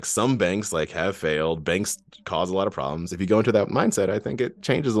Some banks like have failed. Banks cause a lot of problems. If you go into that mindset, I think it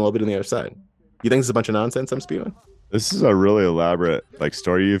changes a little bit on the other side. You think it's a bunch of nonsense I'm spewing? This is a really elaborate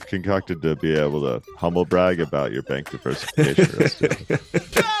story you've concocted to be able to humble brag about your bank diversification risk too.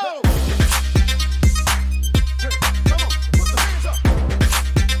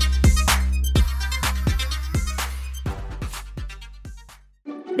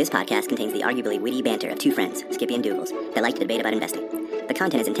 This podcast contains the arguably witty banter of two friends, Skippy and Dougals, that like to debate about investing. The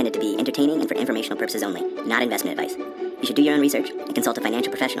content is intended to be entertaining and for informational purposes only, not investment advice. You should do your own research and consult a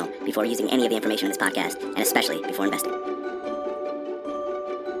financial professional before using any of the information in this podcast, and especially before investing.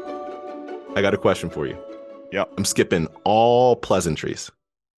 I got a question for you. Yeah. I'm skipping all pleasantries.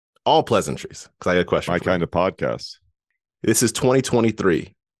 All pleasantries. Because I got a question. My kind of podcast. This is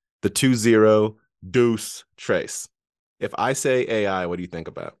 2023. The 2-0 Deuce Trace. If I say AI, what do you think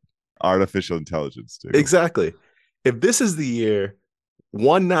about? Artificial intelligence, too. Exactly. If this is the year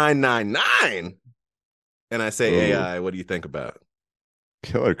 1999 and I say AI, what do you think about?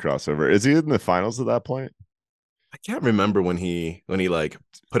 Killer crossover. Is he in the finals at that point? I can't remember when he like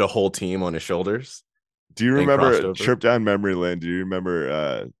put a whole team on his shoulders. Do you remember trip down memory lane? Do you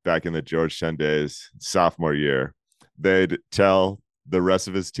remember back in the Georgetown days, sophomore year, they'd tell the rest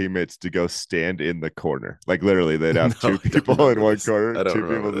of his teammates to go stand in the corner. Like literally they'd have two people in one corner, two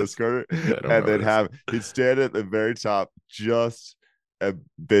people in this corner, and he'd stand at the very top, just at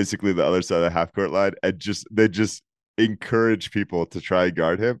basically the other side of the half court line, and they just encourage people to try and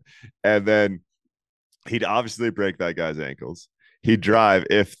guard him. And then he'd obviously break that guy's ankles. He'd drive.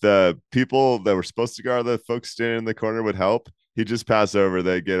 If the people that were supposed to guard the folks standing in the corner would help, he'd just pass over.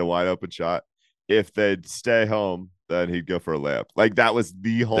 They'd get a wide open shot. If they'd stay home, then he'd go for a layup. Like that was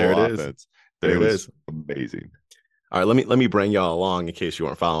the whole offense. There it is. Amazing. All right, let me bring y'all along in case you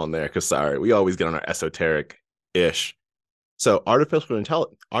weren't following there, because sorry, we always get on our esoteric-ish. So artificial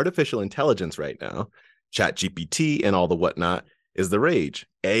intelligence right now, ChatGPT and all the whatnot, is the rage.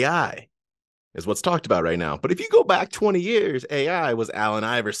 AI is what's talked about right now. But if you go back 20 years, AI was Allen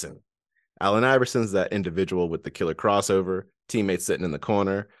Iverson. Allen Iverson's that individual with the killer crossover, teammates sitting in the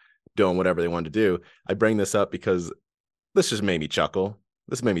corner, doing whatever they wanted to do. I bring this up because this just made me chuckle.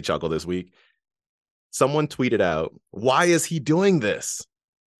 This made me chuckle this week. Someone tweeted out, "Why is he doing this?"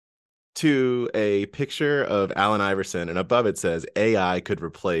 to a picture of Allen Iverson, and above it says, AI could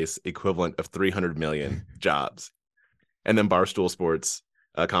replace equivalent of 300 million jobs. And then Barstool Sports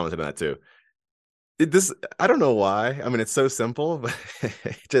commented on that too. I don't know why. I mean, it's so simple, but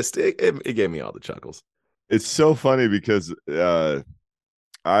it gave me all the chuckles. It's so funny because I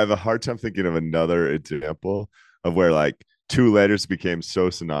have a hard time thinking of another example of where like two letters became so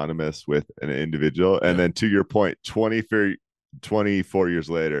synonymous with an individual. And then to your point, 24 years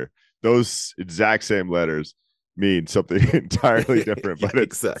later, those exact same letters mean something entirely different, but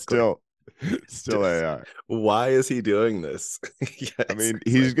it's still AI. Why is he doing this? Yes, I mean,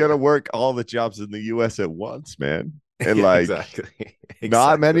 he's going to work all the jobs in the US at once, man. And like, exactly.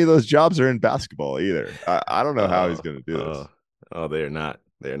 Not many of those jobs are in basketball either. I don't know how he's going to do this. Oh, they're not.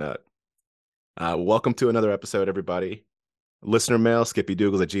 They're not. Welcome to another episode, everybody. Listener mail,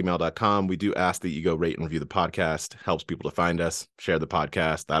 skippydougals@gmail.com. We do ask that you go rate and review the podcast. Helps people to find us. Share the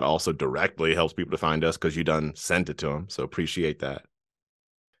podcast. That also directly helps people to find us because you done sent it to them. So appreciate that.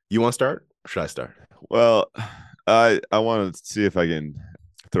 You want to start? Or should I start? Well, I want to see if I can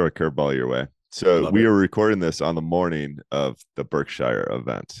throw a curveball your way. So we are recording this on the morning of the Berkshire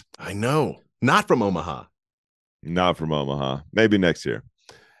event. I know. Not from Omaha. Not from Omaha. Maybe next year.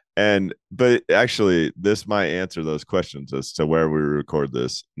 But actually, this might answer those questions as to where we record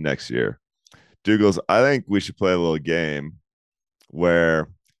this next year. Dougals, I think we should play a little game where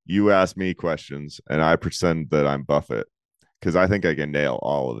you ask me questions and I pretend that I'm Buffett, because I think I can nail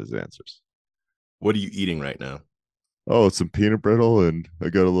all of his answers. What are you eating right now? Oh, some peanut brittle, and I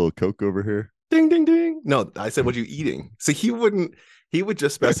got a little Coke over here. Ding, ding, ding. No, I said, what are you eating? So he would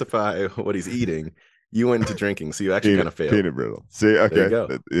just specify what he's eating. You went into drinking, so you actually kind of failed. Peanut brittle. See, okay. There you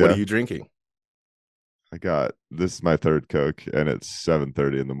go. Yeah. What are you drinking? This is my third Coke, and it's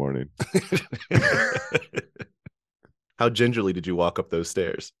 7:30 in the morning. How gingerly did you walk up those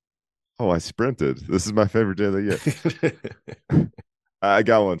stairs? Oh, I sprinted. This is my favorite day of the year. I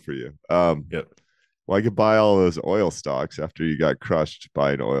got one for you. Yep. Well, I could buy all those oil stocks after you got crushed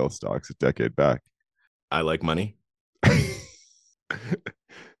buying oil stocks a decade back. I like money.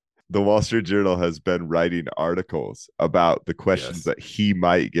 The Wall Street Journal has been writing articles about the questions that he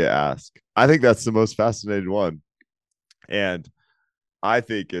might get asked. I think that's the most fascinating one. And I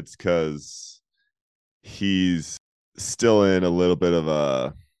think it's because he's still in a little bit of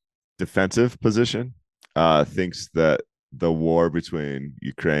a defensive position, thinks that the war between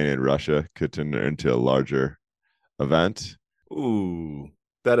Ukraine and Russia could turn into a larger event. Ooh,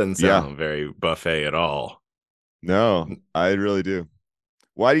 that doesn't Yeah. sound very buffet at all. No, I really do.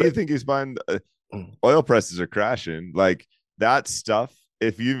 Why do you think he's buying? Oil prices are crashing. Like that stuff.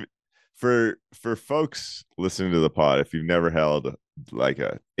 If you, for folks listening to the pod, if you've never held like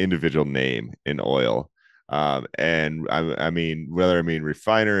a individual name in oil, and I mean whether I mean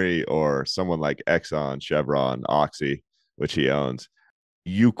refinery or someone like Exxon, Chevron, Oxy, which he owns,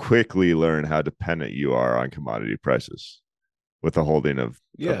 you quickly learn how dependent you are on commodity prices with the holding of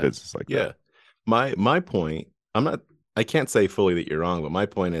a business like that. My point, I can't say fully that you're wrong, but my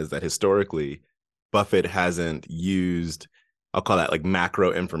point is that historically Buffett hasn't used, I'll call that like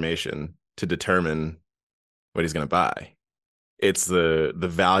macro information to determine what he's going to buy. It's the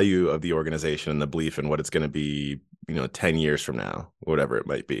value of the organization and the belief in what it's going to be, 10 years from now, whatever it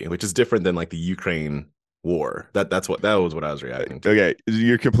might be, which is different than like the Ukraine war. That was what I was reacting to. Okay,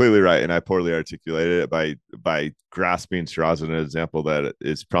 you're completely right, and I poorly articulated it by grasping straws as an example that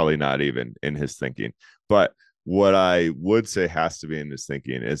is probably not even in his thinking. But what I would say has to be in his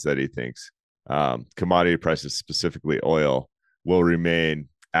thinking is that he thinks commodity prices, specifically oil, will remain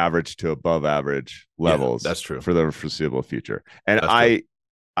average to above average levels. That's true for the foreseeable future. And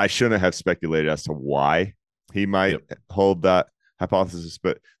I shouldn't have speculated as to why he might hold that hypothesis,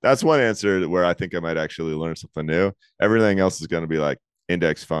 but that's one answer where I think I might actually learn something new. Everything else is going to be like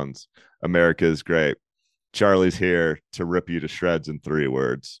index funds. America is great. Charlie's here to rip you to shreds in 3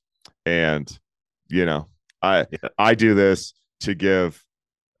 words. And, I do this to give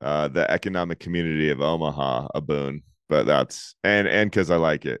the economic community of Omaha a boon, but that's, and because I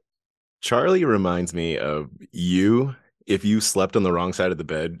like it. Charlie reminds me of you if you slept on the wrong side of the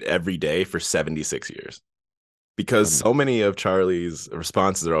bed every day for 76 years. Because so many of Charlie's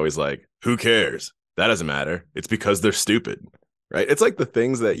responses are always like, who cares? That doesn't matter. It's because they're stupid, right? It's like the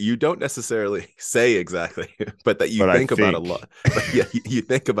things that you don't necessarily say exactly, but that you think about a lot. You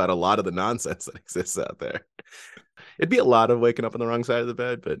think about a lot of the nonsense that exists out there. It'd be a lot of waking up on the wrong side of the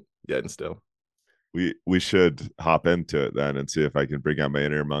bed, but yeah, and still. We should hop into it then and see if I can bring out my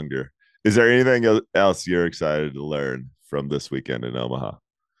inner Munger. Is there anything else you're excited to learn from this weekend in Omaha?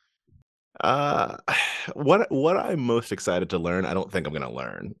 What I'm most excited to learn, I don't think I'm gonna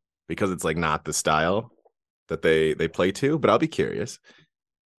learn because it's like not the style that they play to, but I'll be curious.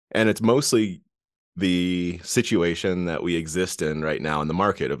 And it's mostly the situation that we exist in right now in the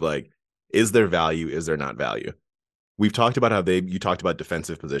market of like, is there value? Is there not value? We've talked about how you talked about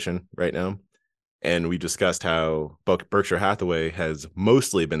defensive position right now. And we discussed how Berkshire Hathaway has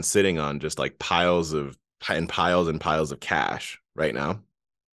mostly been sitting on just like piles and piles and piles of cash right now.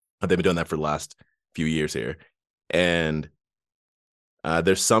 They've been doing that for the last few years here. And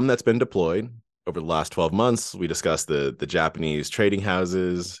there's some that's been deployed over the last 12 months. We discussed the Japanese trading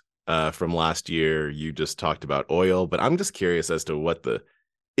houses from last year. You just talked about oil, but I'm just curious as to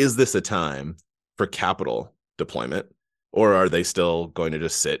is this a time for capital deployment, or are they still going to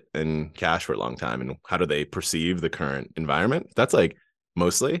just sit in cash for a long time? And how do they perceive the current environment? That's like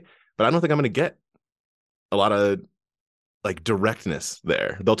mostly, but I don't think I'm going to get a lot of like directness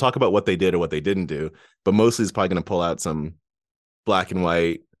there. They'll talk about what they did or what they didn't do, but mostly it's probably going to pull out some black and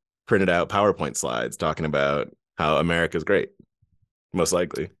white printed out PowerPoint slides talking about how America's great. Most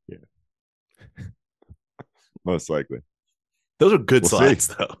likely. Yeah. Most likely. Those are good slides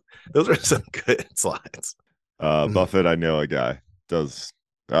though. Those are some good slides. Buffett, I know a guy, does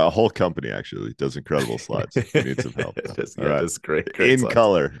a whole company actually does incredible slides. Need some help. That's great in slides.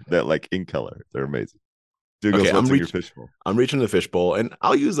 color. In color. They're amazing. Douglas, okay, what's in your fishbowl? I'm reaching the fishbowl, and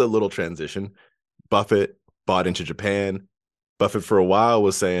I'll use a little transition. Buffett bought into Japan. Buffett for a while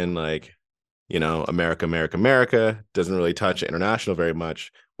was saying like, America, America, America, doesn't really touch international very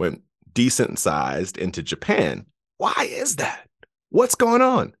much. Went decent sized into Japan. Why is that? What's going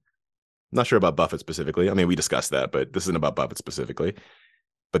on? I'm not sure about Buffett specifically. I mean, we discussed that, but this isn't about Buffett specifically.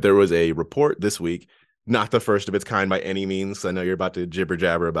 But there was a report this week, not the first of its kind by any means. I know you're about to jibber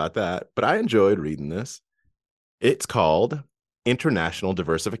jabber about that, but I enjoyed reading this. It's called International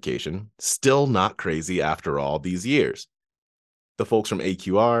Diversification, Still Not Crazy After All These Years. The folks from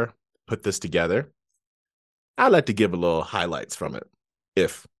AQR put this together. I'd like to give a little highlights from it,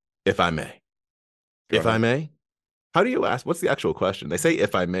 if I may. If I may? How do you ask? What's the actual question? They say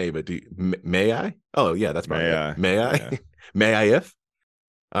if I may, but may I? Oh, yeah, that's probably it. May I? Yeah. May I if?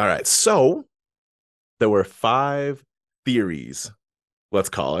 All right. So there were 5 theories, let's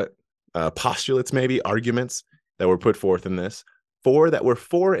call it, postulates, maybe arguments that were put forth in this. 4 that were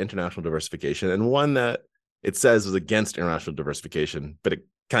for international diversification, and 1 that it says was against international diversification, but it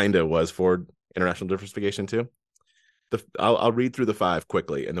kind of was for international diversification too. I'll read through the 5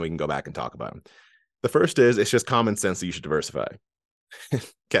 quickly, and then we can go back and talk about them. The first is, it's just common sense that you should diversify.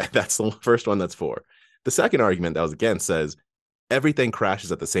 Okay, that's the first one that's for. The second argument that was against says everything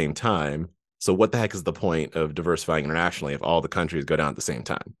crashes at the same time. So what the heck is the point of diversifying internationally if all the countries go down at the same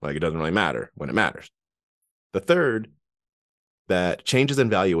time? Like, it doesn't really matter when it matters. The third, that changes in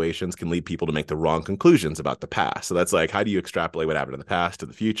valuations can lead people to make the wrong conclusions about the past. So that's like, how do you extrapolate what happened in the past to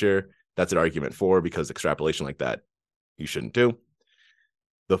the future? That's an argument for, because extrapolation like that you shouldn't do.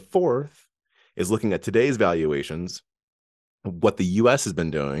 The fourth is looking at today's valuations. What the US has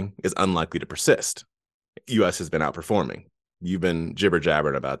been doing is unlikely to persist. US has been outperforming. You've been jibber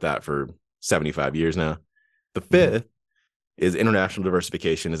jabbering about that for 75 years now. The fifth is international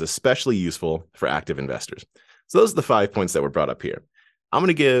diversification is especially useful for active investors. So those are the 5 points that were brought up here. I'm going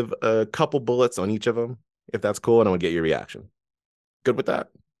to give a couple bullets on each of them, if that's cool, and I'm going to get your reaction. Good with that?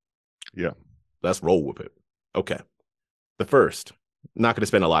 Yeah. Let's roll with it. Okay. The first, not going to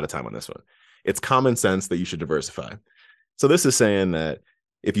spend a lot of time on this one. It's common sense that you should diversify. So this is saying that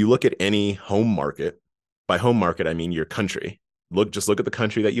if you look at any home market, by home market, I mean your country, just look at the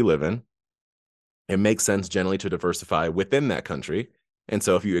country that you live in. It makes sense generally to diversify within that country. And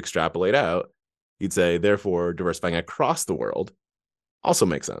so if you extrapolate out, you'd say, therefore, diversifying across the world also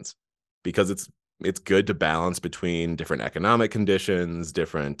makes sense, because it's good to balance between different economic conditions,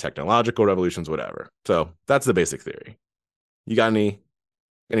 different technological revolutions, whatever. So that's the basic theory. You got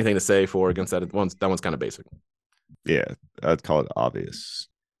anything to say for or against that? That one's kind of basic. Yeah, I'd call it obvious.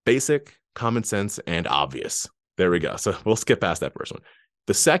 Basic, common sense, and obvious. There we go. So we'll skip past that first one.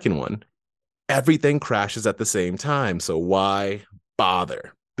 The second one, everything crashes at the same time. So why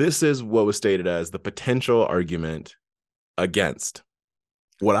bother? This is what was stated as the potential argument against.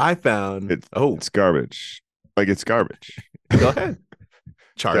 What I found... It's garbage. Like, it's garbage. Go ahead,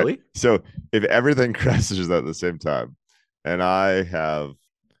 Charlie. Okay. So if everything crashes at the same time, and I have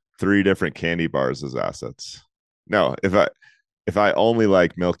 3 different candy bars as assets. No, if I only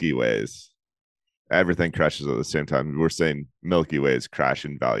like Milky Ways, everything crashes at the same time. We're saying Milky Ways crash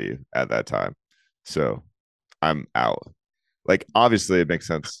in value at that time. So I'm out. Like, obviously it makes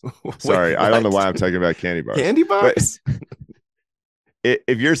sense. Sorry, I don't know why I'm talking about candy bars. Candy bars?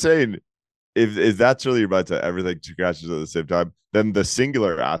 If you're saying if that's really about to everything crashes at the same time, then the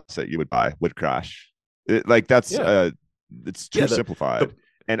singular asset you would buy would crash. It's too simplified.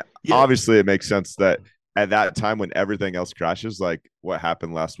 And obviously it makes sense that at that time when everything else crashes, like what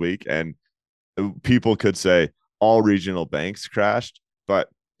happened last week, and people could say all regional banks crashed, but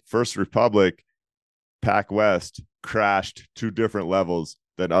First Republic, PacWest crashed to different levels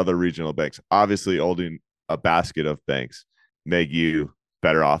than other regional banks. Obviously, holding a basket of banks make you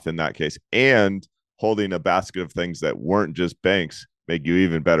better off in that case, and holding a basket of things that weren't just banks make you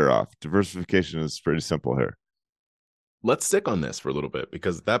even better off. Diversification is pretty simple here. Let's stick on this for a little bit,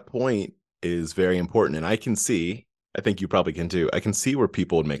 because that point is very important. And I think you probably can too. I can see where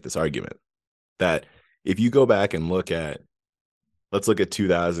people would make this argument that if you go back and let's look at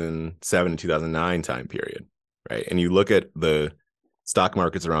 2007 and 2009 time period, right? And you look at the stock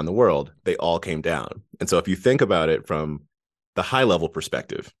markets around the world, they all came down. And so if you think about it from the high level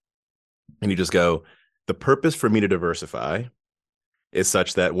perspective, and you just go, the purpose for me to diversify is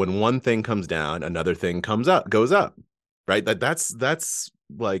such that when one thing comes down, another thing goes up, right? That's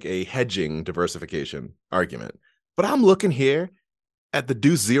like a hedging diversification argument. But I'm looking here at the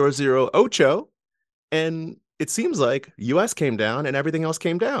Deuce 008, and it seems like US came down and everything else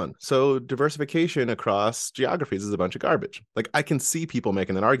came down. So diversification across geographies is a bunch of garbage. Like, I can see people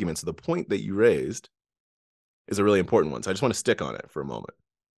making that argument. So the point that you raised is a really important one. So I just want to stick on it for a moment.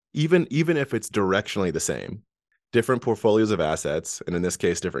 Even if it's directionally the same, different portfolios of assets, and in this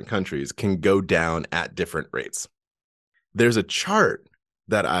case, different countries, can go down at different rates. There's a chart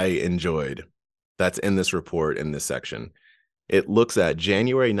that I enjoyed that's in this report in this section. It looks at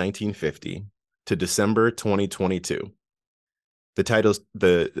January 1950 to December 2022.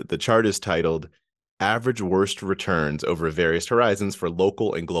 The chart is titled Average Worst Returns Over Various Horizons for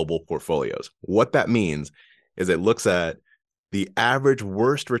Local and Global Portfolios. What that means is it looks at the average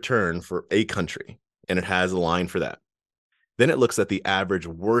worst return for a country, and it has a line for that. Then it looks at the average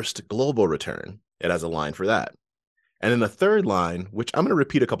worst global return. It has a line for that. And then the third line, which I'm going to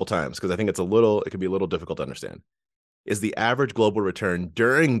repeat a couple times because I think it can be a little difficult to understand, is the average global return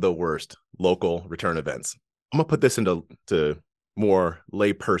during the worst local return events. I'm going to put this into more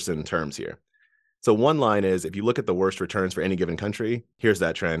layperson terms here. So one line is, if you look at the worst returns for any given country, here's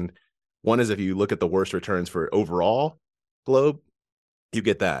that trend. One is if you look at the worst returns for overall globe, you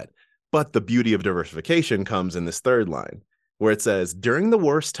get that. But the beauty of diversification comes in this third line, where it says, during the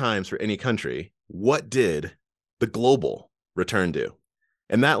worst times for any country, what did the global return due.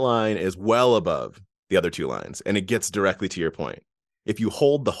 And that line is well above the other two lines. And it gets directly to your point. If you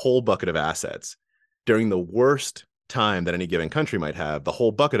hold the whole bucket of assets during the worst time that any given country might have, the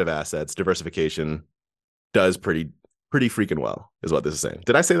whole bucket of assets, diversification does pretty freaking well, is what this is saying.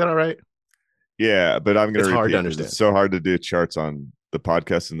 Did I say that all right? Yeah, but I'm going to repeat. Hard to understand. It's so hard to do charts on the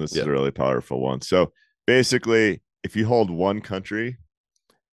podcast, and this is a really powerful one. So basically, if you hold one country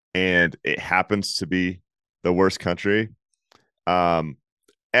and it happens to be the worst country,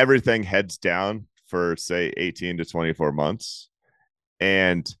 everything heads down for, say, 18 to 24 months.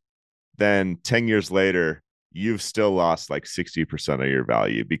 And then 10 years later, you've still lost like 60% of your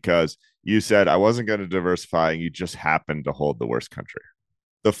value because you said, I wasn't going to diversify, and you just happened to hold the worst country.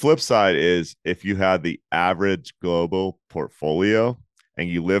 The flip side is if you had the average global portfolio and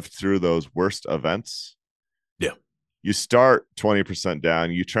you lived through those worst events, you start 20%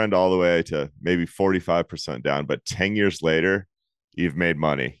 down, you trend all the way to maybe 45% down, but 10 years later, you've made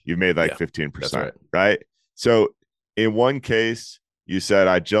money. You've made like 15%, right? So in one case, you said,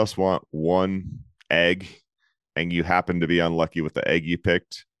 I just want one egg, and you happen to be unlucky with the egg you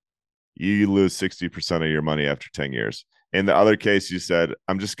picked. You lose 60% of your money after 10 years. In the other case, you said,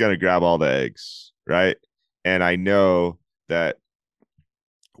 I'm just going to grab all the eggs, right? And I know that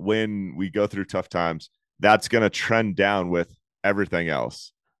when we go through tough times, that's going to trend down with everything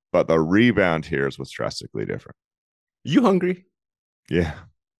else. But the rebound here is what's drastically different. You hungry? Yeah.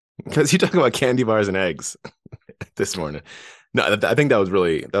 Because you talk about candy bars and eggs this morning. No, I think that was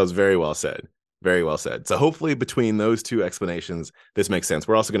very well said. Very well said. So hopefully between those two explanations, this makes sense.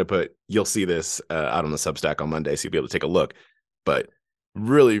 We're also going to you'll see this out on the Substack on Monday, so you'll be able to take a look. But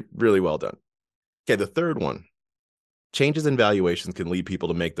really, really well done. Okay, the third one. Changes in valuations can lead people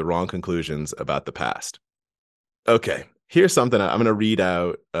to make the wrong conclusions about the past. Okay, here's something. I'm going to read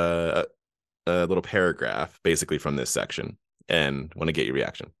out a little paragraph basically from this section and want to get your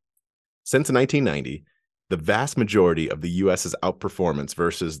reaction. Since 1990, the vast majority of the U.S.'s outperformance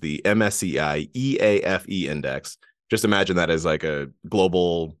versus the MSCI EAFE index, just imagine that as like a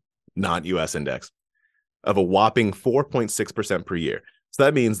global non-U.S. index, of a whopping 4.6% per year. So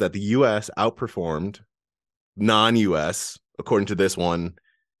that means that the U.S. outperformed non-U.S., according to this one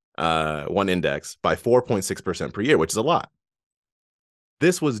index, by 4.6% per year, which is a lot.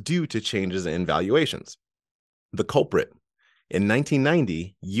 This was due to changes in valuations. The culprit. In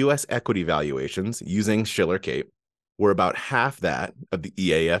 1990, U.S. equity valuations using Shiller-Cape were about half that of the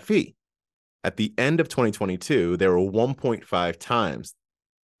EAFE. At the end of 2022, they were 1.5 times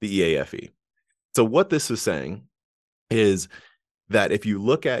the EAFE. So what this is saying is that if you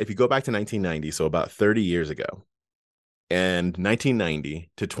go back to 1990, so about 30 years ago, and 1990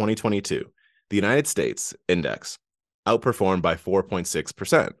 to 2022, the United States index outperformed by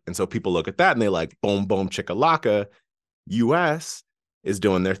 4.6%. And so people look at that and they like, boom, boom, chickalaka. US is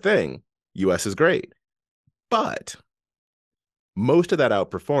doing their thing. US is great. But most of that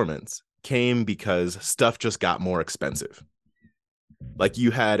outperformance came because stuff just got more expensive. Like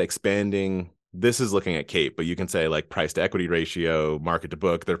you had expanding, this is looking at CAPE, but you can say like price to equity ratio, market to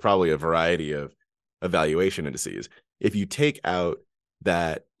book. There's probably a variety of valuation indices. If you take out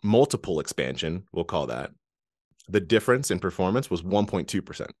that multiple expansion, we'll call that, the difference in performance was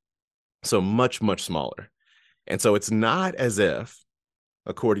 1.2%. So much, much smaller. And so it's not as if,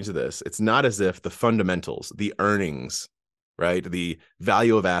 according to this, it's not as if the fundamentals, the earnings, right, the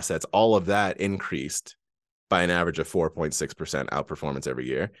value of assets, all of that increased by an average of 4.6% outperformance every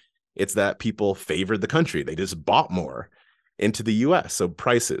year. It's that people favored the country. They just bought more into the US. So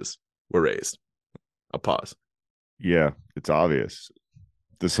prices were raised. I'll pause. Yeah, it's obvious.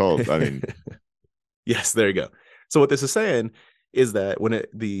 This whole, I mean. Yes, there you go. So what this is saying is that when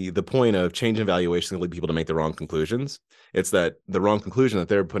the point of change in valuation can lead people to make the wrong conclusions, it's that the wrong conclusion that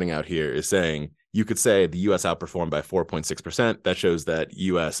they're putting out here is saying you could say the U.S. outperformed by 4.6%. That shows that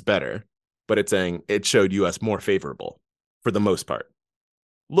U.S. better, but it's saying it showed U.S. more favorable for the most part.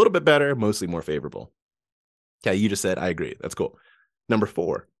 A little bit better, mostly more favorable. Okay, you just said, I agree. That's cool. Number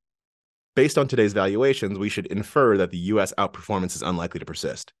 4, based on today's valuations, we should infer that the U.S. outperformance is unlikely to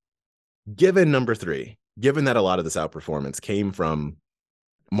persist. Given number 3, given that a lot of this outperformance came from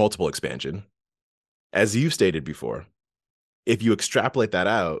multiple expansion, as you stated before, if you extrapolate that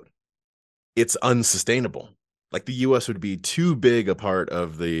out, it's unsustainable. Like the US would be too big a part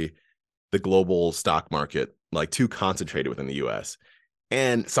of the global stock market, like too concentrated within the US.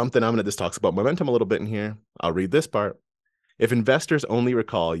 And this talks about momentum a little bit in here. I'll read this part. If investors only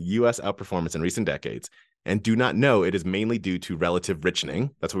recall US outperformance in recent decades and do not know it is mainly due to relative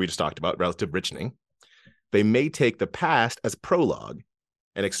richening, that's what we just talked about, relative richening, they may take the past as prologue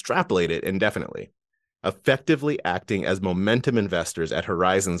and extrapolate it indefinitely. effectively acting as momentum investors at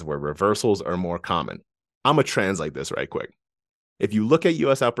horizons where reversals are more common. I'm going to translate this right quick. If you look at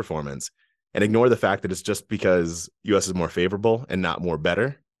US outperformance and ignore the fact that it's just because US is more favorable and not more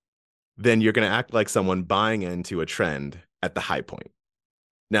better, then you're going to act like someone buying into a trend at the high point.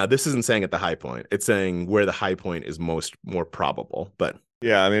 Now, this isn't saying at the high point. It's saying where the high point is more probable. But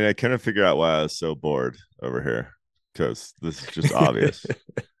yeah, I mean, I couldn't figure out why I was so bored over here because this is just obvious.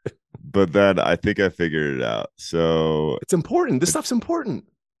 But then I think I figured it out. So it's important. This stuff's important.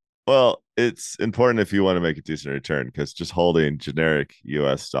 Well, it's important if you want to make a decent return because just holding generic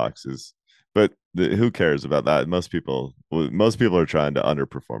US stocks is, but who cares about that? Most people are trying to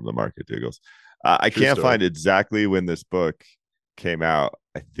underperform the market, Douglas. I can't find exactly when this book came out.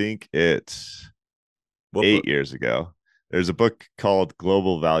 I think it's 8 years ago. There's a book called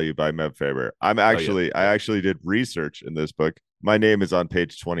Global Value by Meb Faber. I actually did research in this book. My name is on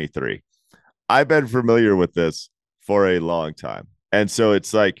page 23. I've been familiar with this for a long time. And so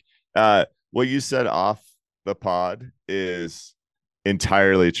it's like what you said off the pod is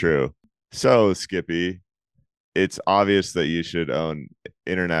entirely true. So, Skippy, it's obvious that you should own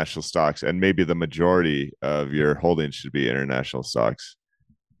international stocks, and maybe the majority of your holdings should be international stocks.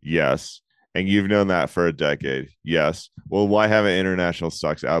 Yes. And you've known that for a decade. Yes. Well, why haven't international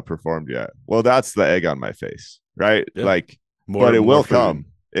stocks outperformed yet? Well, that's the egg on my face, right? Yeah. Like, but it will come.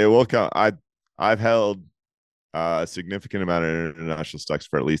 It will come. I've held a significant amount of international stocks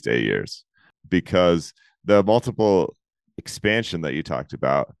for at least 8 years because the multiple expansion that you talked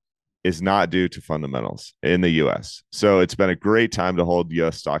about is not due to fundamentals in the US. So it's been a great time to hold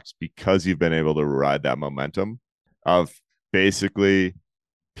US stocks because you've been able to ride that momentum of basically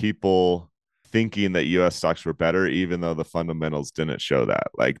people thinking that US stocks were better, even though the fundamentals didn't show that.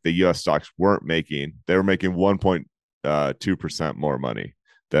 Like the US stocks they were making 1.2% more money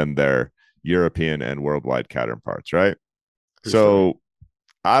than their European and worldwide counterparts, right? So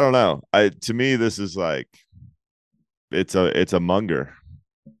I don't know. To me, this is like it's a monger.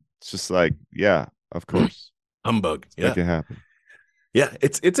 It's just like, yeah, of course. Humbug. Yeah. Make it happen. Yeah,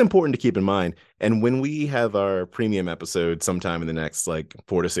 it's important to keep in mind. And when we have our premium episode sometime in the next like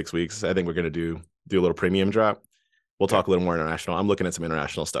 4 to 6 weeks, I think we're going to do a little premium drop. We'll talk a little more international. I'm looking at some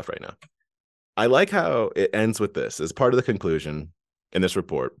international stuff right now. I like how it ends with this as part of the conclusion in this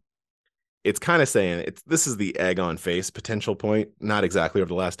report. It's kind of saying this is the egg on face potential point, not exactly over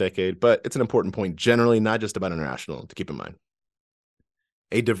the last decade, but it's an important point generally, not just about international, to keep in mind.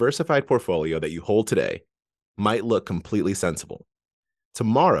 A diversified portfolio that you hold today might look completely sensible.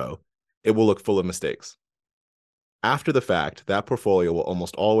 Tomorrow, it will look full of mistakes. After the fact, that portfolio will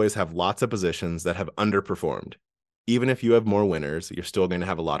almost always have lots of positions that have underperformed. Even if you have more winners, you're still going to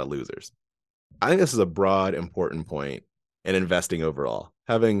have a lot of losers. I think this is a broad, important point in investing overall,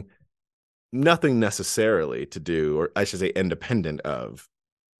 having nothing necessarily to do, or I should say independent of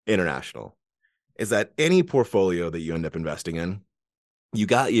international, is that any portfolio that you end up investing in, you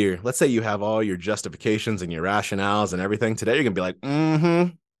got let's say you have all your justifications and your rationales and everything. Today, you're going to be like,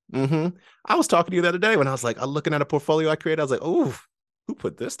 I was talking to you the other day when I was like, I'm looking at a portfolio I created. I was like, oh, who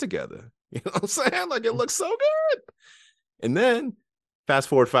put this together? You know what I'm saying? Like, it looks so good. And then fast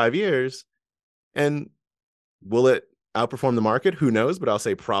forward 5 years, and will it outperform the market? Who knows? But I'll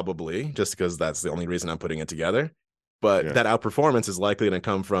say probably, just because that's the only reason I'm putting it together. But that outperformance is likely to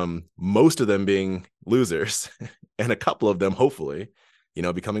come from most of them being losers and a couple of them, hopefully,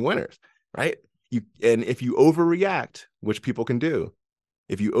 becoming winners, right? And if you overreact, which people can do,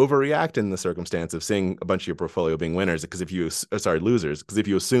 if you overreact in the circumstance of seeing a bunch of your portfolio being winners, losers, because if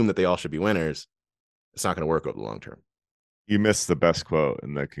you assume that they all should be winners, it's not going to work over the long term. You missed the best quote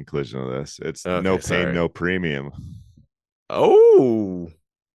in the conclusion of this. It's no pain, no premium. Oh,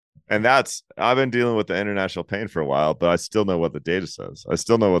 and I've been dealing with the international pain for a while, but I still know what the data says. I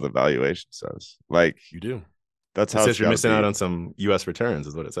still know what the valuation says. Like you do. That's how it says you're missing out on some US returns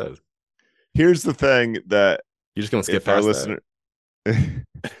is what it says. Here's the thing that you're just going to skip past that.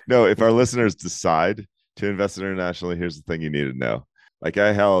 No, if our listeners decide to invest internationally, here's the thing you need to know. Like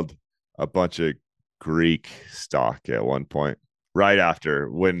I held a bunch of Greek stock at one point, right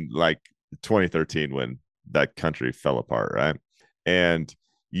after when like 2013, when that country fell apart, right? And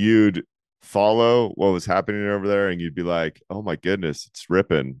you'd follow what was happening over there and you'd be like, oh my goodness, it's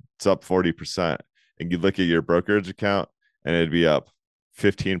ripping. It's up 40%. And you'd look at your brokerage account and it'd be up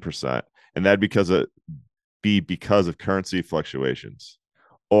 15%. And that'd be because of currency fluctuations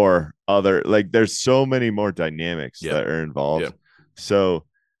or other, like there's so many more dynamics that are involved. Yeah. So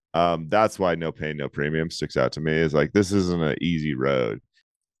that's why no pain, no premium sticks out to me, is like, this isn't an easy road.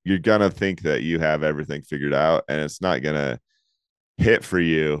 You're going to think that you have everything figured out and it's not going to hit for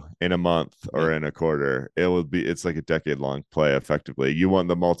you in a month or in a quarter, it's like a decade-long play effectively. You want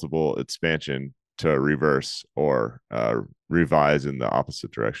the multiple expansion to reverse or revise in the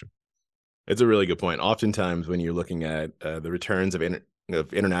opposite direction. It's a really good point. Oftentimes when you're looking at the returns of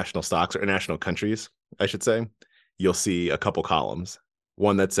international stocks or international countries, I should say, you'll see a couple columns.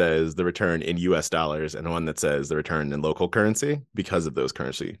 One that says the return in US dollars and one that says the return in local currency, because of those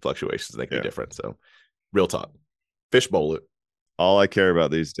currency fluctuations that can be different. So real talk. Fishbowl it. All I care about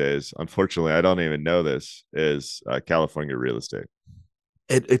these days, unfortunately, I don't even know this, is California real estate.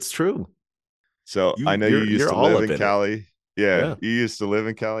 It's true. So I know you used to live in Cali. Yeah, you used to live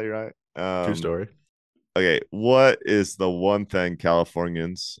in Cali, right? True story. Okay, what is the one thing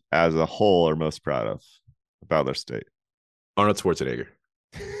Californians as a whole are most proud of about their state? Arnold Schwarzenegger.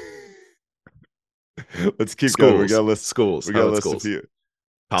 Let's keep going. We got list schools. We got list a few.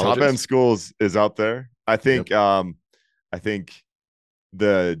 Top end schools is up there. I think. I think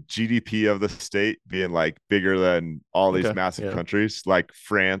the GDP of the state being like bigger than all these massive countries like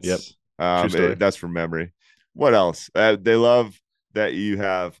France. That's from memory. What else? They love that you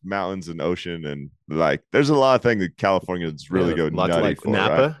have mountains and ocean, and like there's a lot of things that Californians really go nutty like for.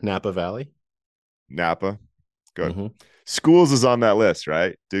 Napa, right? Napa Valley. Napa. Good. Mm-hmm. Schools is on that list,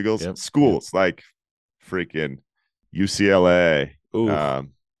 right? Dougals? Schools like freaking UCLA,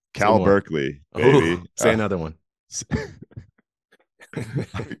 Cal Berkeley, baby. Say another one.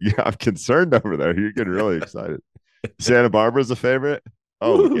 Yeah, I'm concerned over there. You're getting really excited. Santa Barbara's a favorite.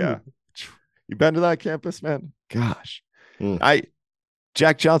 Oh yeah, you been to that campus, man? Gosh,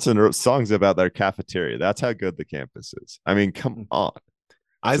 Jack Johnson wrote songs about their cafeteria. That's how good the campus is. I mean, come on.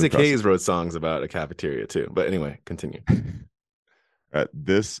 Isaac Hayes wrote songs about a cafeteria too. But anyway, continue.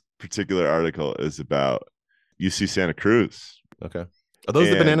 This particular article is about UC Santa Cruz. Okay. Are those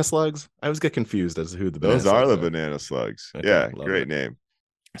the banana slugs? I always get confused as to who the banana slugs are. Those are the banana slugs. Okay, yeah, great name.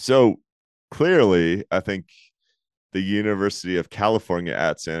 So clearly, I think the University of California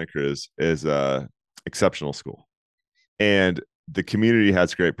at Santa Cruz is a exceptional school. And the community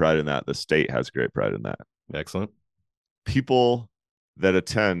has great pride in that. The state has great pride in that. Excellent. People that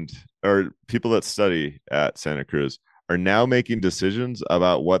attend or people that study at Santa Cruz are now making decisions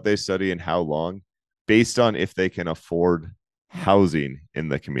about what they study and how long based on if they can afford housing in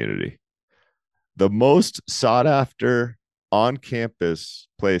the community. The most sought after on campus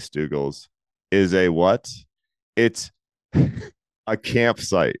place, Dougals, is a what? It's a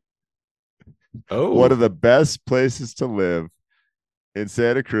campsite. Oh, one of the best places to live in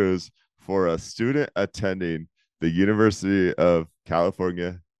Santa Cruz for a student attending the University of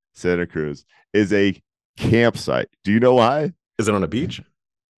California, Santa Cruz is a campsite. Do you know why? Is it on a beach?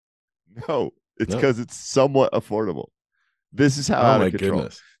 No, it's because it's somewhat affordable. This is how out of control.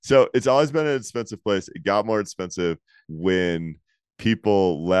 Goodness. So it's always been an expensive place. It got more expensive when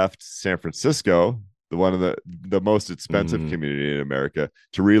people left San Francisco, one of the most expensive community in America,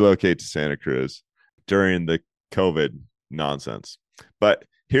 to relocate to Santa Cruz during the COVID nonsense. But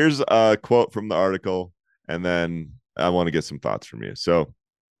here's a quote from the article, and then I want to get some thoughts from you. So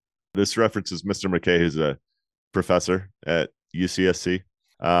this references Mr. McKay, who's a professor at UCSC.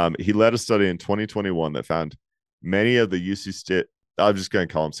 He led a study in 2021 that found many of the UC State, I'm just going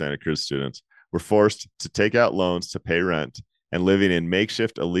to call them Santa Cruz students, were forced to take out loans to pay rent and living in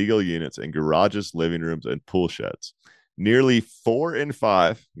makeshift illegal units in garages, living rooms, and pool sheds. Nearly 4 in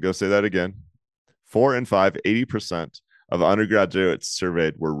 5, I'm going to say that again, 4 in 5, 80% of undergraduates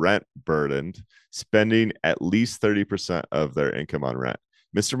surveyed were rent burdened, spending at least 30% of their income on rent.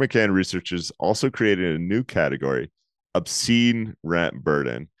 Mr. McCann researchers also created a new category, obscene rent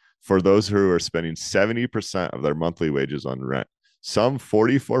burden, for those who are spending 70% of their monthly wages on rent. Some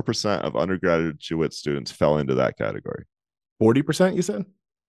 44% of undergraduate students fell into that category. 40%, you said?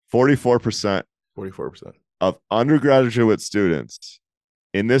 44%. 44% of undergraduate students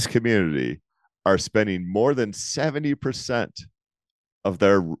in this community are spending more than 70% of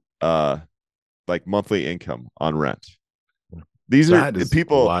their like monthly income on rent. These are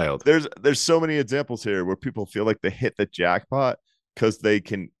people wild. There's so many examples here where people feel like they hit the jackpot because they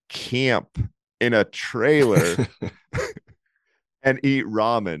can camp in a trailer and eat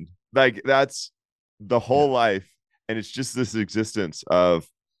ramen. Like that's the whole life. And it's just this existence of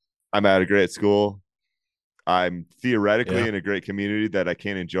I'm at a great school. I'm theoretically in a great community that I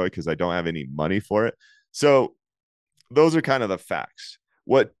can't enjoy because I don't have any money for it. So those are kind of the facts.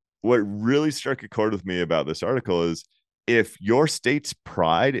 What really struck a chord with me about this article is if your state's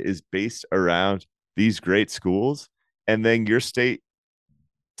pride is based around these great schools, and then your state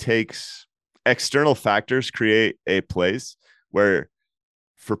takes external factors, create a place where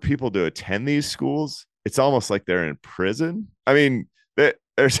for people to attend these schools it's almost like they're in prison. I mean,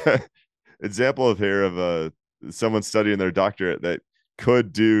 there's an example of here of someone studying their doctorate that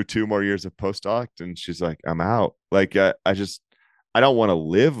could do 2 more years of postdoc, and she's like, I'm out. Like, I don't want to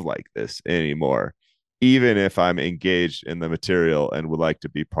live like this anymore, even if I'm engaged in the material and would like to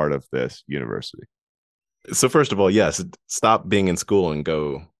be part of this university. So first of all, yes, stop being in school and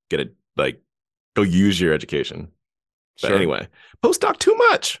go get it, like go use your education. But Sure. anyway, postdoc too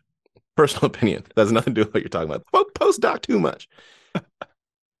much. Personal opinion. That has nothing to do with what you're talking about. Postdoc too much.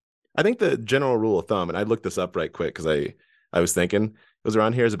 I think the general rule of thumb, and I looked this up right quick because I was thinking it was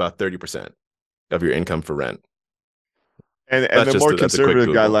around here is about 30% of your income for rent. And the more conservative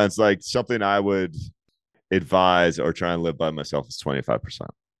guidelines, like something I would advise or try and live by myself, is 25%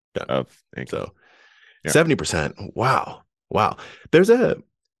 of income. So 70%. Wow. There's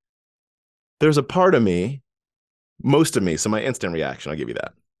a part of me, most of me. So my instant reaction, I'll give you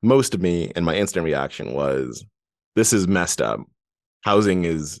that. Most of me and my instant reaction was, this is messed up. Housing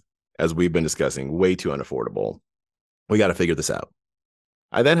is, as we've been discussing, way too unaffordable. We got to figure this out.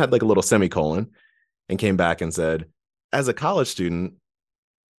 I then had like a little semicolon and came back and said, as a college student,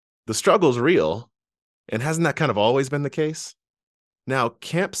 the struggle's real. And hasn't that kind of always been the case? Now,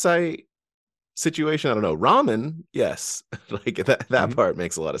 campsite situation, I don't know. Ramen, yes. Like that part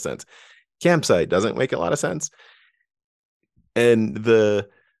makes a lot of sense. Campsite doesn't make a lot of sense. And the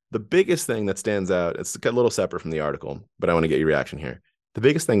biggest thing that stands out, it's a little separate from the article, but I want to get your reaction here. The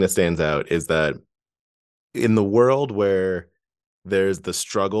biggest thing that stands out is that in the world where there's the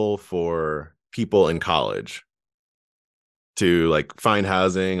struggle for people in college to like find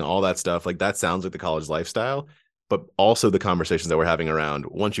housing, all that stuff, like that sounds like the college lifestyle, but also the conversations that we're having around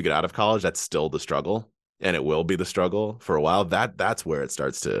once you get out of college, that's still the struggle, and it will be the struggle for a while. That's where it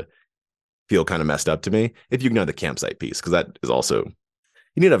starts to feel kind of messed up to me, if you ignore the campsite piece, because that is also,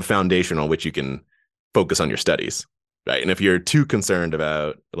 you need to have a foundation on which you can focus on your studies, right? And if you're too concerned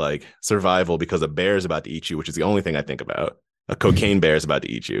about like survival because a bear is about to eat you, which is the only thing I think about, a cocaine bear is about to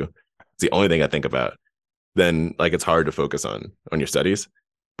eat you, it's the only thing I think about, then like it's hard to focus on your studies.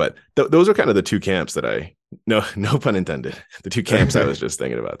 But those are kind of the two camps that no pun intended, the two camps I was just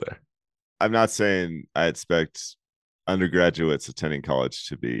thinking about there. I'm not saying I expect undergraduates attending college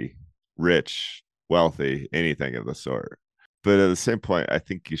to be rich, wealthy, anything of the sort. But at the same point, I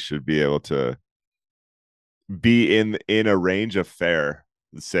think you should be able to be in a range of fare,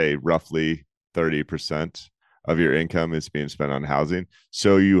 say roughly 30% of your income is being spent on housing.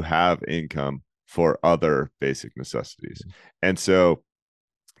 So you have income for other basic necessities. And so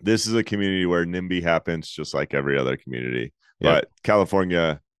this is a community where NIMBY happens just like every other community. But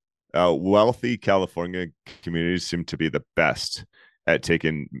California, wealthy California communities seem to be the best at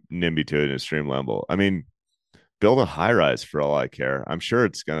taking NIMBY to an extreme level. I mean, build a high rise for all I care. I'm sure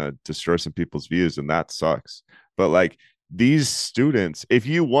it's going to destroy some people's views, and that sucks. But like these students, if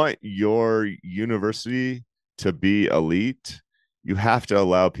you want your university to be elite, you have to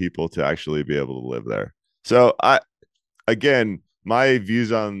allow people to actually be able to live there. So my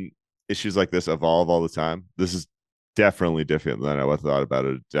views on issues like this evolve all the time. This is definitely different than I would have thought about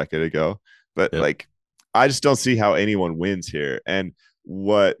it a decade ago. But like, I just don't see how anyone wins here. And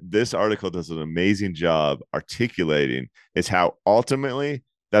what this article does an amazing job articulating is how ultimately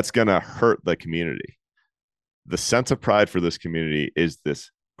that's going to hurt the community. The sense of pride for this community is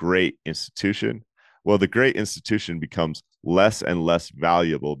this great institution. Well, the great institution becomes less and less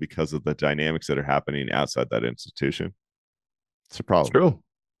valuable because of the dynamics that are happening outside that institution. It's a problem. It's true.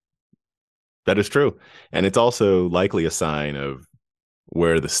 That is true. And it's also likely a sign of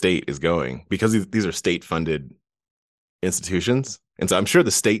where the state is going, because these are state-funded institutions. And so I'm sure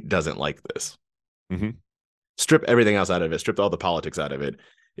the state doesn't like this. Mm-hmm. Strip everything else out of it, strip all the politics out of it.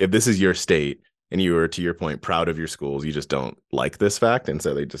 If this is your state and you are, to your point, proud of your schools, you just don't like this fact. And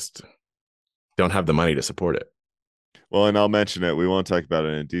so they just don't have the money to support it. Well, and I'll mention it. We won't talk about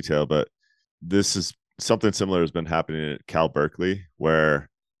it in detail, but this is something similar has been happening at Cal Berkeley, where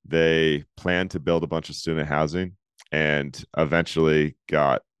they planned to build a bunch of student housing and eventually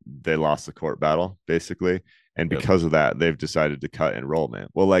they lost the court battle, basically. And because of that, they've decided to cut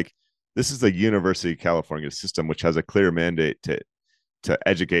enrollment. Well, like, this is the University of California system, which has a clear mandate to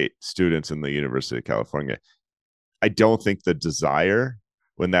educate students in the University of California. I don't think the desire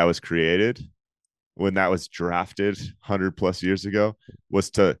when that was created, when that was drafted 100 plus years ago, was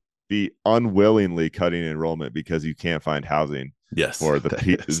to be unwillingly cutting enrollment because you can't find housing for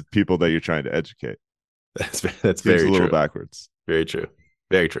the people that you're trying to educate. That's Seems very a little true. Backwards. Very true.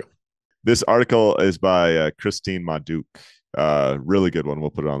 Very true. This article is by Christine Maduke. Really good one. We'll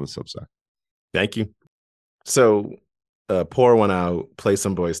put it on the Substack. Thank you. So pour one out, play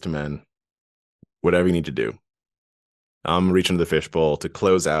some Boys to Men. whatever you need to do. I'm reaching to the fishbowl to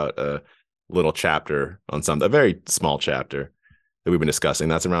close out a little chapter on a very small chapter that we've been discussing.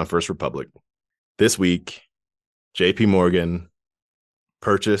 That's around First Republic. This week, JP Morgan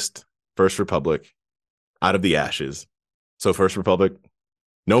purchased First Republic out of the ashes. So First Republic,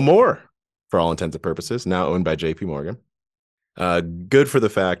 no more for all intents and purposes, now owned by JP Morgan. Good for the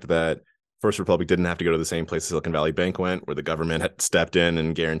fact that First Republic didn't have to go to the same place Silicon Valley Bank went, where the government had stepped in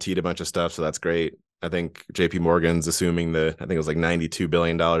and guaranteed a bunch of stuff. So that's great. I think JP Morgan's assuming I think it was like $92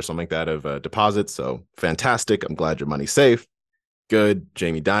 billion, something like that, of deposits. So fantastic. I'm glad your money's safe. Good.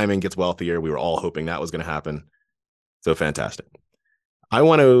 Jamie Dimon gets wealthier. We were all hoping that was going to happen. So fantastic. I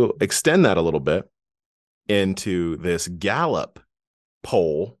want to extend that a little bit into this Gallup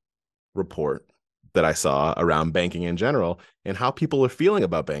poll report that I saw around banking in general and how people are feeling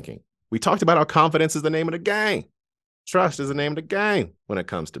about banking. We talked about how confidence is the name of the game. Trust is the name of the game when it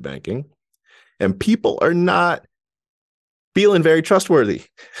comes to banking. And people are not feeling very trustworthy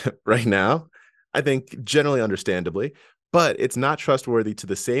right now, I think generally understandably, but it's not trustworthy to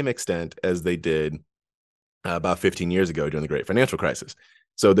the same extent as they did about 15 years ago during the Great Financial Crisis.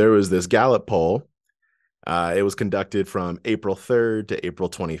 So there was this Gallup poll. It was conducted from April 3rd to April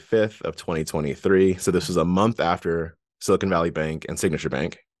 25th of 2023. So this was a month after Silicon Valley Bank and Signature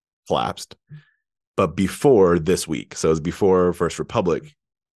Bank collapsed, but before this week. So it was before First Republic,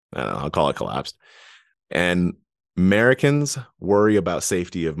 I don't know, I'll call it collapsed. And Americans worry about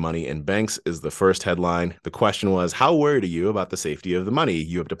safety of money in banks is the first headline. The question was, how worried are you about the safety of the money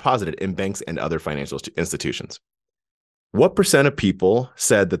you have deposited in banks and other financial institutions? What percent of people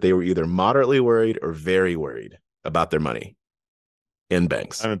said that they were either moderately worried or very worried about their money in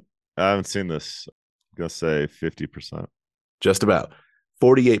banks? I haven't seen this. I'm going to say 50%. Just about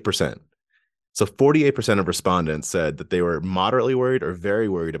 48%. So 48% of respondents said that they were moderately worried or very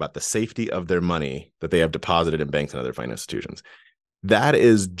worried about the safety of their money that they have deposited in banks and other financial institutions. That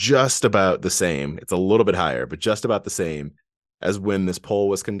is just about the same. It's a little bit higher, but just about the same as when this poll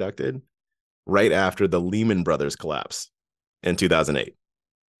was conducted right after the Lehman Brothers collapse in 2008.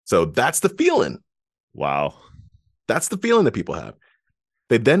 So that's the feeling. Wow. That's the feeling that people have.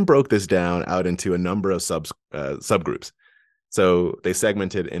 They then broke this down out into a number of subgroups. So they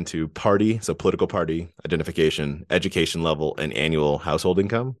segmented into party, so political party, identification, education level, and annual household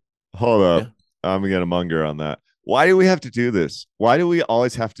income. Hold up. Yeah. I'm going to monger on that. Why do we have to do this? Why do we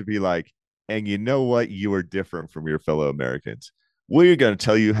always have to be like, and you know what? You are different from your fellow Americans. We're going to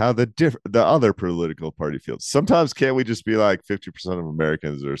tell you how the other political party feels. Sometimes can't we just be like 50% of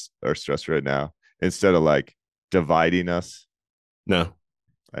Americans are stressed right now instead of like dividing us? No.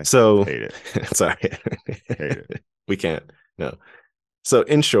 I hate it. Sorry. Hate it. We can't. No. So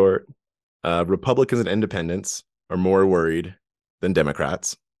in short, Republicans and independents are more worried than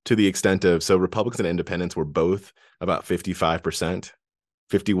Democrats to the extent of, so Republicans and independents were both about 55%,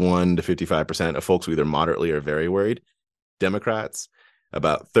 51 to 55% of folks were either moderately or very worried. Democrats,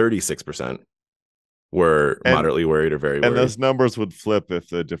 about 36% were moderately worried or very worried. And those numbers would flip if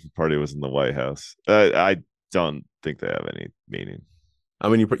the different party was in the White House. I don't think they have any meaning. I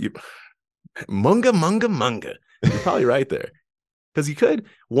mean, you munga. You're probably right there. Because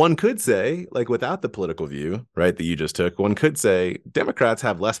one could say, like without the political view, right, that you just took, one could say Democrats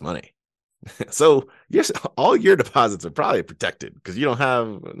have less money. So yes, all your deposits are probably protected because you don't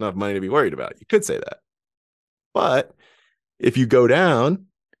have enough money to be worried about. You could say that. But if you go down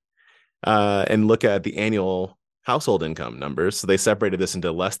and look at the annual household income numbers, so they separated this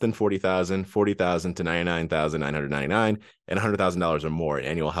into less than $40,000, $40,000 to $99,999, and $100,000 or more in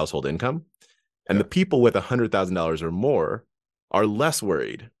annual household income. And the people with $100,000 or more are less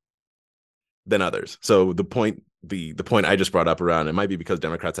worried than others. So the point I just brought up around, it might be because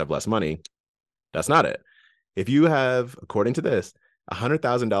Democrats have less money. That's not it. If you have, according to this,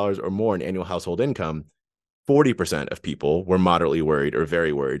 $100,000 or more in annual household income, 40% of people were moderately worried or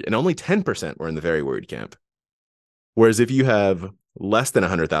very worried, and only 10% were in the very worried camp. Whereas if you have less than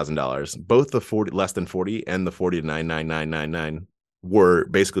 $100,000, both the less than 40 and the 40 to 99999 were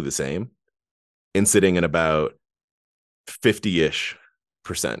basically the same, and sitting at about 50-ish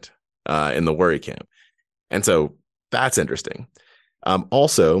percent in the worry camp. And so that's interesting.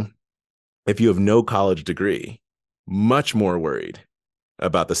 Also, if you have no college degree, much more worried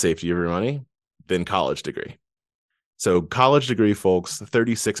about the safety of your money than college degree. So college degree folks,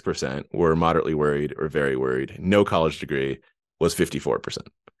 36% were moderately worried or very worried. No college degree was 54%.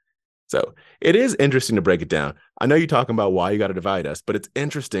 So it is interesting to break it down. I know you're talking about why you got to divide us, but it's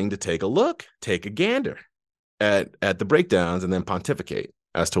interesting to take a look, take a gander at the breakdowns and then pontificate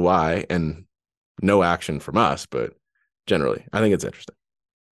as to why, and no action from us, but generally, I think it's interesting.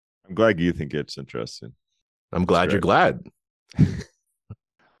 I'm glad you think it's interesting. I'm glad you're glad.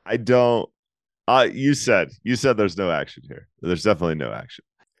 I don't. You said there's no action here. There's definitely no action.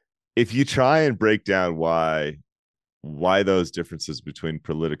 If you try and break down why those differences between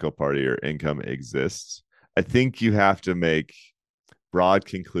political party or income exists, I think you have to make broad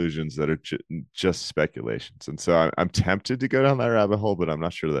conclusions that are just speculations. And so I'm tempted to go down that rabbit hole, but I'm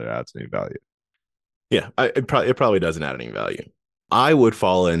not sure that it adds any value. Yeah, it probably doesn't add any value. I would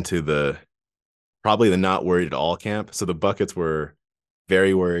fall into probably the not worried at all camp. So the buckets were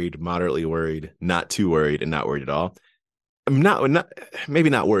very worried, moderately worried, not too worried, and not worried at all. I'm not maybe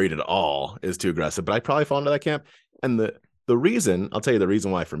not worried at all is too aggressive, but I probably fall into that camp. And the reason, I'll tell you the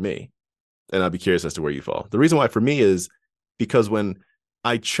reason why for me, and I'll be curious as to where you fall. The reason why for me is because when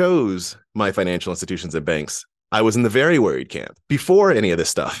I chose my financial institutions and banks, I was in the very worried camp before any of this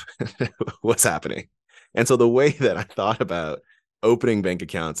stuff was happening. And so the way that I thought about opening bank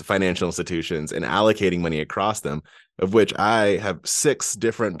accounts, financial institutions, and allocating money across them, of which I have 6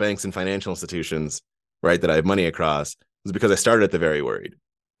 different banks and financial institutions, right, that I have money across, was because I started at the very worried.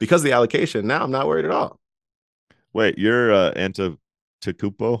 Because of the allocation, now I'm not worried at all. Wait, you're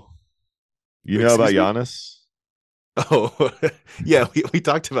Antetokounmpo? You know about Giannis? Oh, yeah, we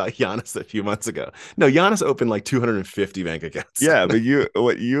talked about Giannis a few months ago. No, Giannis opened like 250 bank accounts. Yeah, but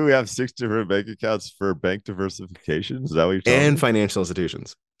you have 6 different bank accounts for bank diversification? Is that what you're talking about? Financial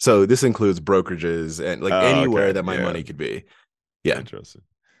institutions. So this includes brokerages and like anywhere that my money could be. Yeah. Interesting.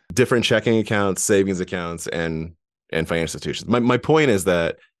 Different checking accounts, savings accounts, and financial institutions. My point is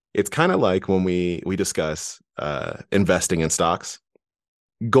that it's kind of like when we discuss investing in stocks,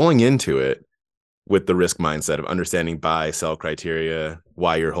 going into it with the risk mindset of understanding buy, sell criteria,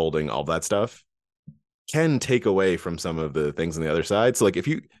 why you're holding, all that stuff can take away from some of the things on the other side. So like if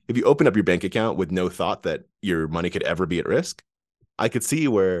you open up your bank account with no thought that your money could ever be at risk, I could see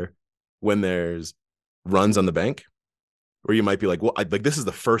where when there's runs on the bank, where you might be like, well, like this is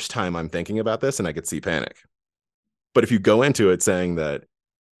the first time I'm thinking about this, and I could see panic. But if you go into it saying that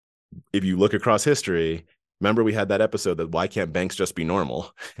if you look across history, remember we had that episode that why can't banks just be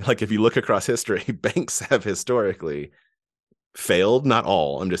normal? Like if you look across history, banks have historically failed. Not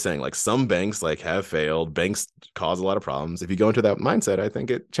all. I'm just saying like some banks like have failed. Banks cause a lot of problems. If you go into that mindset, I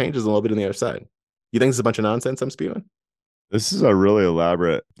think it changes a little bit on the other side. You think this is a bunch of nonsense I'm spewing? This is a really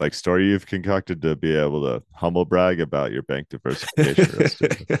elaborate like story you've concocted to be able to humble brag about your bank diversification.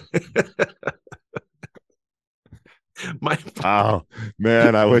 Oh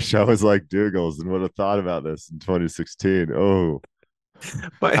man, I wish I was like Dougals and would have thought about this in 2016. Oh,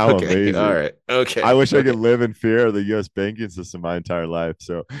 how amazing! All right, okay. I wish I could live in fear of the U.S. banking system my entire life,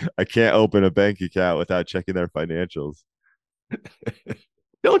 so I can't open a bank account without checking their financials.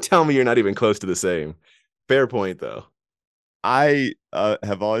 Don't tell me you're not even close to the same. Fair point, though. I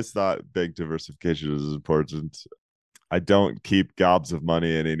have always thought bank diversification is important. I don't keep gobs of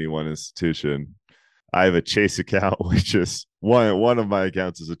money in any one institution. I have a Chase account, which is one of my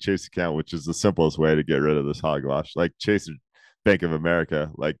accounts is a Chase account, which is the simplest way to get rid of this hogwash. Like Chase or Bank of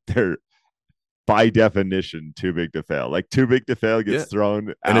America, like they're by definition too big to fail. Like too big to fail gets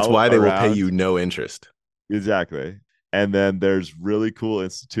thrown and it's why they will pay you no interest. Exactly. And then there's really cool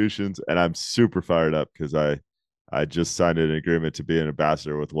institutions, and I'm super fired up because I just signed an agreement to be an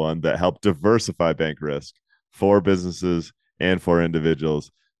ambassador with one that helped diversify bank risk for businesses and for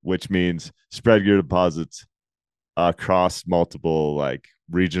individuals, which means spread your deposits across multiple like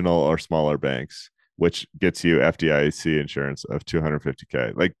regional or smaller banks, which gets you FDIC insurance of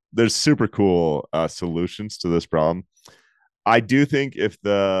 $250K. Like there's super cool solutions to this problem. I do think if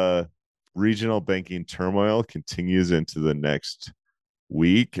the regional banking turmoil continues into the next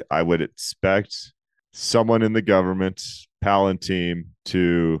week, I would expect someone in the government, Palantir,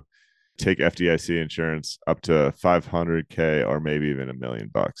 to take FDIC insurance up to $500K or maybe even $1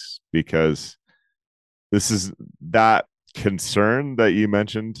 million, because this is that concern that you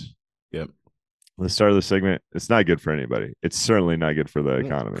mentioned. Yep. At the start of the segment, it's not good for anybody. It's certainly not good for the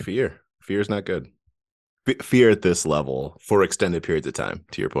economy. Fear is not good. Fear at this level for extended periods of time,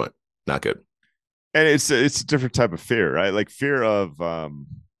 to your point, not good. And it's a different type of fear, right? Like fear of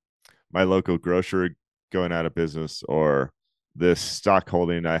my local grocery going out of business, or this stock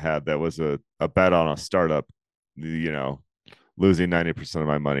holding I had that was a bet on a startup, losing 90% of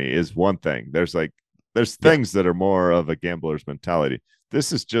my money is one thing. There's things that are more of a gambler's mentality.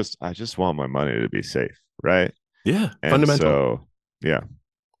 This is just, I just want my money to be safe, right? Yeah. And fundamental. So, yeah.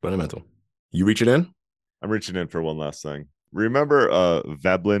 Fundamental. You reaching in? I'm reaching in for one last thing. Remember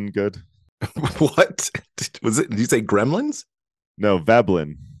Veblen good? What? Was it? Did you say Gremlins? No,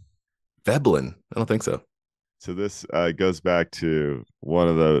 Veblen. Veblen. I don't think so. So this goes back to one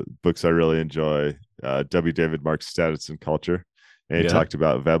of the books I really enjoy, W. David Mark's Status and Culture. And he talked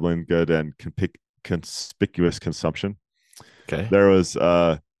about Veblen good and conspicuous consumption. Okay. There was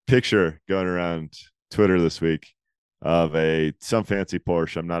a picture going around Twitter this week of some fancy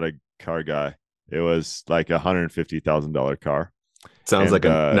Porsche. I'm not a car guy. It was like $150,000 car. Sounds like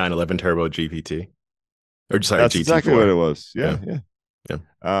a 911 Turbo GPT. Or sorry, that's GT4. Exactly what it was. Yeah.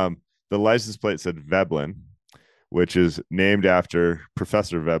 The license plate said Veblen, which is named after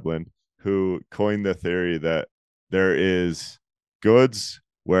Professor Veblen, who coined the theory that there is goods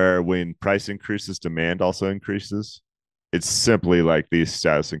where when price increases, demand also increases. It's simply like these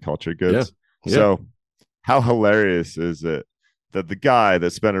status and culture goods. Yeah. So how hilarious is it that the guy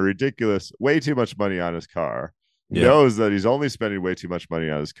that spent a ridiculous, way too much money on his car knows that he's only spending way too much money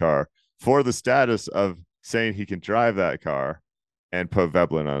on his car for the status of saying he can drive that car and put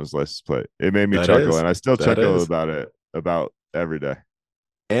Veblen on his license plate. It made me chuckle, and I still chuckle about it about every day.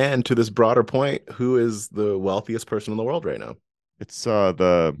 And to this broader point, who is the wealthiest person in the world right now? It's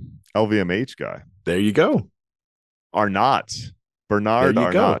the LVMH guy. There you go. Arnott. Bernard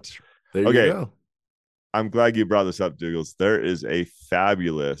Arnott. There you go. I'm glad you brought this up, Douglas. There is a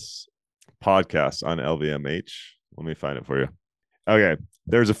fabulous podcast on LVMH. Let me find it for you. Okay.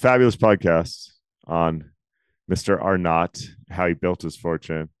 There's a fabulous podcast on Mr. Arnott, how he built his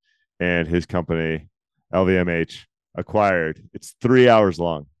fortune, and his company, LVMH, acquired. It's 3 hours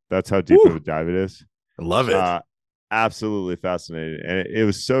long. That's how deep of a dive it is. I love it. Absolutely fascinating. And it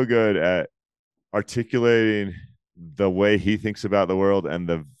was so good at articulating the way he thinks about the world and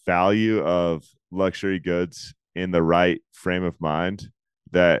the value of luxury goods in the right frame of mind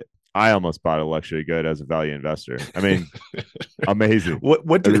that I almost bought a luxury good as a value investor. I mean, amazing.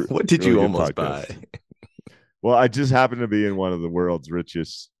 What did you almost buy? Well, I just happened to be in one of the world's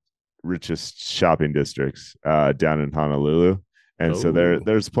richest shopping districts down in Honolulu. And so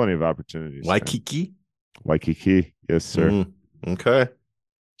there's plenty of opportunities. Waikiki? Waikiki. Yes, sir. Okay.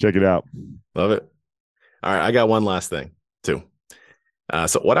 Check it out. Love it. All right. I got one last thing too.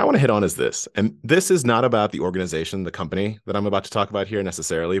 So what I want to hit on is this, and this is not about the organization, the company that I'm about to talk about here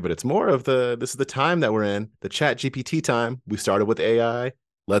necessarily, but it's more of this is the time that we're in, the Chat GPT time. We started with AI.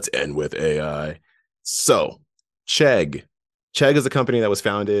 Let's end with AI. So Chegg is a company that was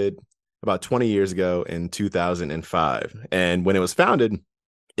founded about 20 years ago in 2005. And when it was founded,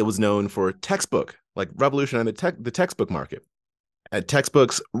 it was known for textbook, like revolutionizing the textbook market. And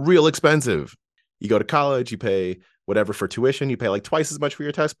textbooks, real expensive. You go to college, you pay whatever for tuition, you pay like twice as much for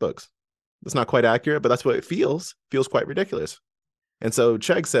your textbooks. That's not quite accurate, but that's what it feels quite ridiculous. And so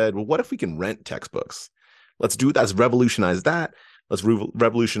Chegg said, well, what if we can rent textbooks? Let's revolutionize that. Let's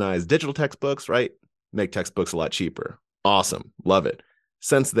revolutionize digital textbooks, right? Make textbooks a lot cheaper. Awesome. Love it.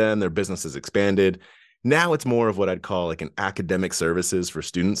 Since then, their business has expanded. Now it's more of what I'd call like an academic services for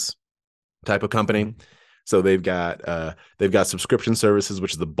students type of company. So they've got subscription services,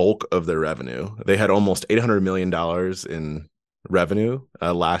 which is the bulk of their revenue. They had almost $800 million in revenue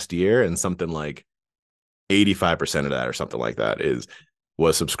last year, and something like 85% of that or something like that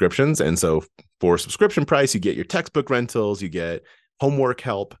was subscriptions. And so for subscription price, you get your textbook rentals, you get homework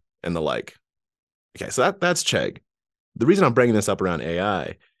help, and the like. Okay, so that's Chegg. The reason I'm bringing this up around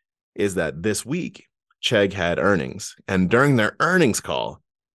AI is that this week, Chegg had earnings. And during their earnings call,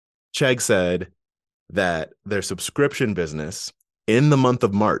 Chegg said that their subscription business in the month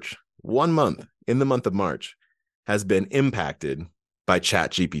of March, 1 month in the month of March, has been impacted by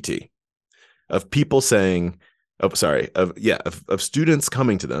ChatGPT. Of people saying, of students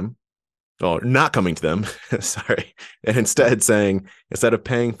coming to them, or not coming to them, sorry, and instead saying, instead of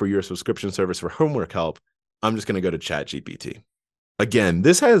paying for your subscription service for homework help, I'm just going to go to ChatGPT. Again,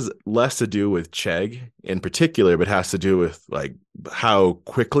 this has less to do with Chegg in particular, but has to do with like how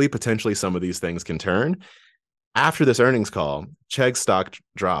quickly potentially some of these things can turn. After this earnings call, Chegg stock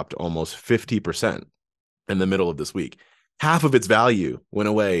dropped almost 50% in the middle of this week. Half of its value went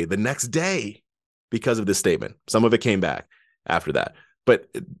away the next day because of this statement. Some of it came back after that. But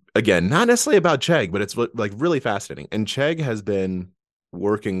again, not necessarily about Chegg, but it's like really fascinating. And Chegg has been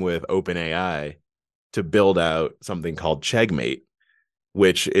working with OpenAI to build out something called Cheggmate,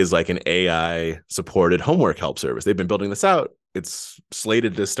 which is like an AI supported homework help service. They've been building this out. It's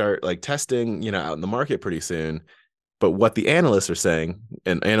slated to start like testing, out in the market pretty soon. But what the analysts are saying,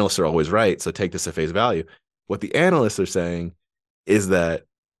 and analysts are always right, so take this at face value. What the analysts are saying is that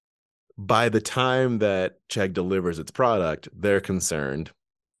by the time that Chegg delivers its product, they're concerned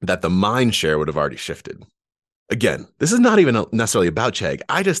that the mind share would have already shifted. Again, this is not even necessarily about Chegg.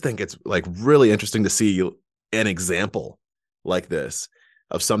 I just think it's like really interesting to see an example like this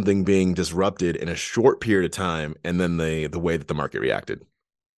of something being disrupted in a short period of time, and then the way that the market reacted.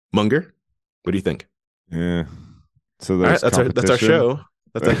 Munger, what do you think? Yeah. So there's that's our show.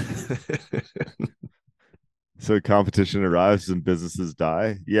 So competition arrives and businesses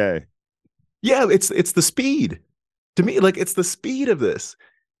die. Yay. Yeah, it's the speed. To me, like, it's the speed of this.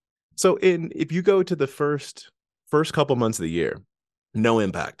 So if you go to the first couple months of the year, no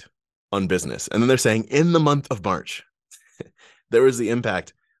impact on business. And then they're saying in the month of March, there was the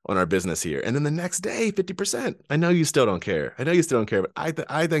impact on our business here. And then the next day, 50%. I know you still don't care. But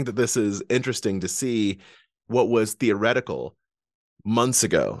I think that this is interesting to see what was theoretical months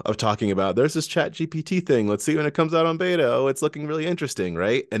ago of talking about there's this Chat GPT thing. Let's see when it comes out on beta. Oh, it's looking really interesting,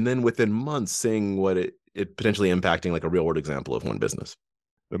 right? And then within months, seeing what it potentially impacting like a real world example of one business.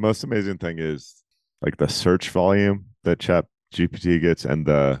 The most amazing thing is like the search volume that Chat GPT gets, and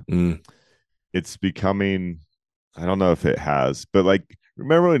it's becoming, I don't know if it has, but like,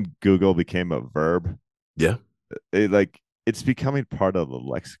 remember when Google became a verb? Yeah. It's becoming part of the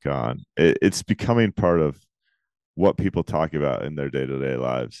lexicon. It's becoming part of what people talk about in their day-to-day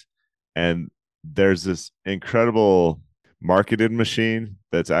lives. And there's this incredible marketing machine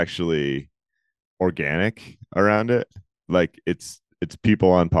that's actually organic around it. Like it's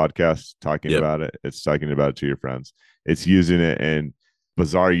people on podcasts talking about it. It's talking about it to your friends. It's using it in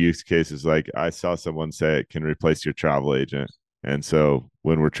bizarre use cases. Like I saw someone say it can replace your travel agent. And so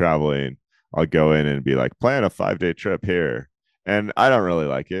when we're traveling, I'll go in and be like, plan a 5-day trip here. And I don't really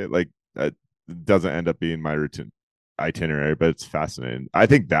like it. Like it doesn't end up being my routine itinerary, but it's fascinating. I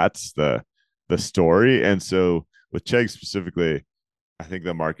think that's the story. And so with Chegg specifically, I think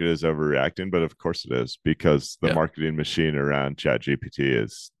the market is overreacting, but of course it is, because the marketing machine around Chat GPT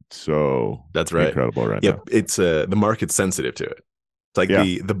is so incredible right now. It's the market's sensitive to it. It's like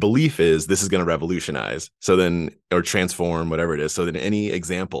the belief is this is going to revolutionize. So then, or transform, whatever it is. So then any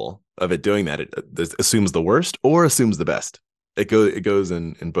example of it doing that, it assumes the worst or assumes the best. It goes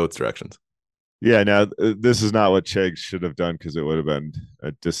in both directions. Yeah. Now this is not what Chegg should have done, because it would have been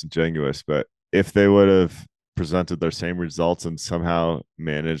disingenuous. But if they would have presented their same results and somehow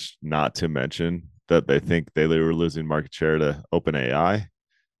managed not to mention that they think they were losing market share to OpenAI,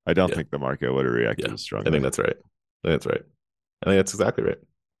 I don't think the market would have reacted as strongly. I think that's right. I think that's exactly right.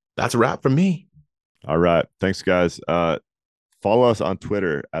 That's a wrap from me. All right. Thanks, guys. Follow us on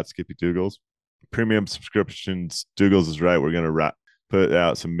Twitter at Skippy Dougals. Premium subscriptions, Dougals is right. We're going to put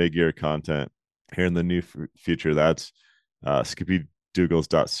out some mid-year content here in the new future. That's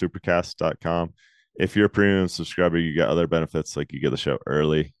skippydougals.supercast.com. If you're a premium subscriber, you get other benefits, like you get the show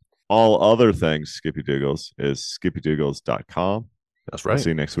early. All other things Skippy Dougals is skippydougals.com. That's right.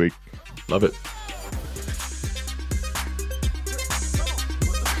 See you next week. Love it.